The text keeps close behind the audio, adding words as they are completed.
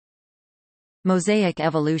Mosaic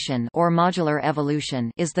evolution or modular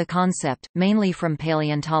evolution is the concept, mainly from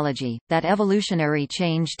paleontology, that evolutionary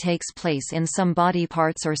change takes place in some body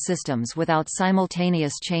parts or systems without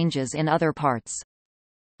simultaneous changes in other parts.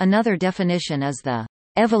 Another definition is the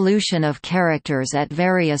evolution of characters at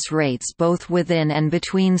various rates both within and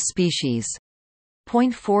between species.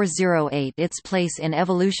 408 Its place in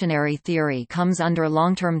evolutionary theory comes under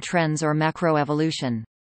long-term trends or macroevolution.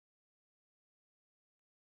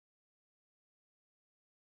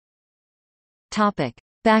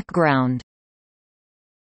 Background.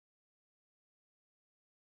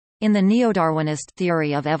 In the neo-Darwinist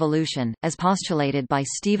theory of evolution, as postulated by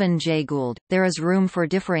Stephen Jay Gould, there is room for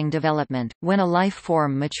differing development, when a life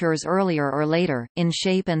form matures earlier or later, in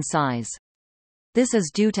shape and size. This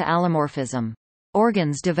is due to allomorphism.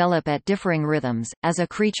 Organs develop at differing rhythms, as a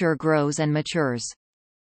creature grows and matures.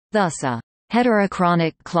 Thus a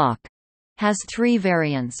heterochronic clock has three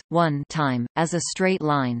variants: 1 time, as a straight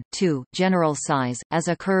line; 2 general size, as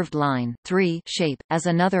a curved line; 3 shape, as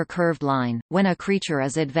another curved line. When a creature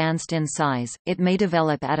is advanced in size, it may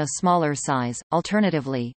develop at a smaller size;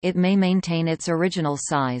 alternatively, it may maintain its original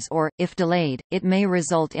size or, if delayed, it may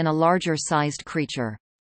result in a larger-sized creature.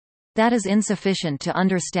 That is insufficient to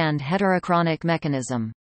understand heterochronic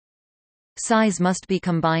mechanism. Size must be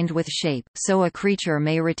combined with shape, so a creature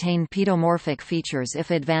may retain pedomorphic features if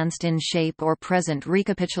advanced in shape or present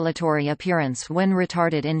recapitulatory appearance when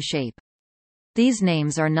retarded in shape. These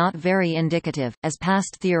names are not very indicative, as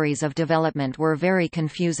past theories of development were very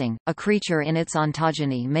confusing. A creature in its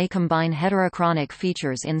ontogeny may combine heterochronic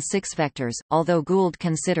features in 6 vectors, although Gould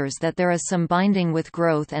considers that there is some binding with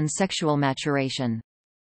growth and sexual maturation.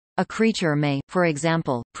 A creature may, for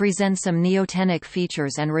example, present some neotenic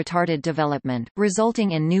features and retarded development,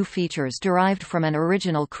 resulting in new features derived from an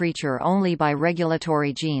original creature only by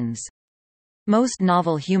regulatory genes. Most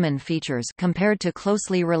novel human features compared to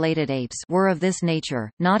closely related apes were of this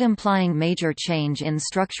nature, not implying major change in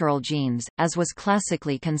structural genes, as was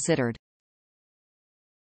classically considered.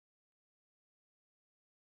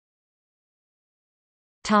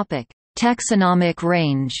 Taxonomic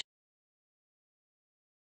range.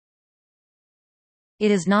 It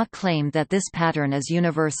is not claimed that this pattern is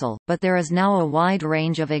universal, but there is now a wide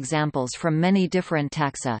range of examples from many different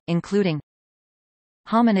taxa, including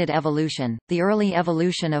hominid evolution, the early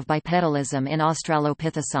evolution of bipedalism in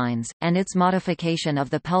Australopithecines, and its modification of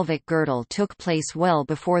the pelvic girdle took place well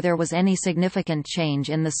before there was any significant change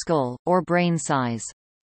in the skull, or brain size.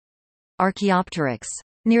 Archaeopteryx.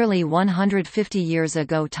 Nearly 150 years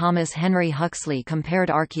ago Thomas Henry Huxley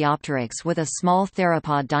compared Archaeopteryx with a small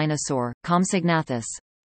theropod dinosaur, Compsognathus.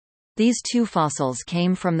 These two fossils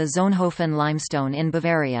came from the Zonhofen limestone in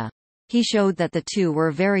Bavaria. He showed that the two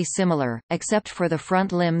were very similar, except for the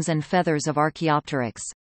front limbs and feathers of Archaeopteryx.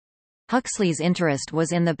 Huxley's interest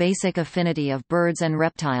was in the basic affinity of birds and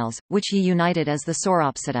reptiles, which he united as the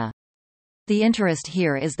Sauropsida. The interest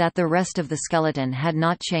here is that the rest of the skeleton had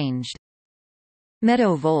not changed.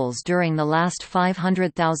 Meadow voles during the last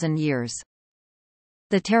 500,000 years.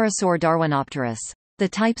 The pterosaur Darwinopterus. The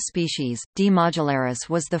type species, D. modularis,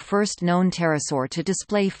 was the first known pterosaur to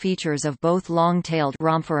display features of both long-tailed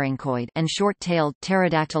rhomphorhynchoid and short-tailed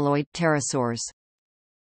pterodactyloid pterosaurs.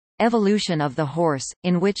 Evolution of the horse,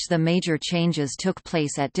 in which the major changes took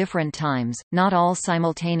place at different times, not all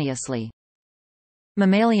simultaneously.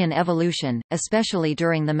 Mammalian evolution, especially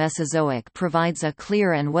during the Mesozoic, provides a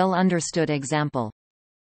clear and well-understood example.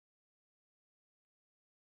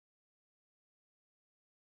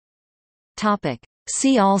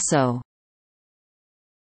 See also: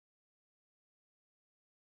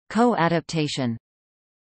 Co-adaptation,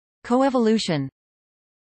 coevolution,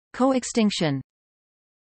 coextinction,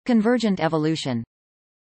 convergent evolution,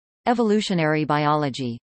 evolutionary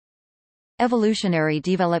biology, evolutionary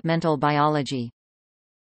developmental biology,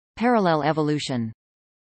 parallel evolution.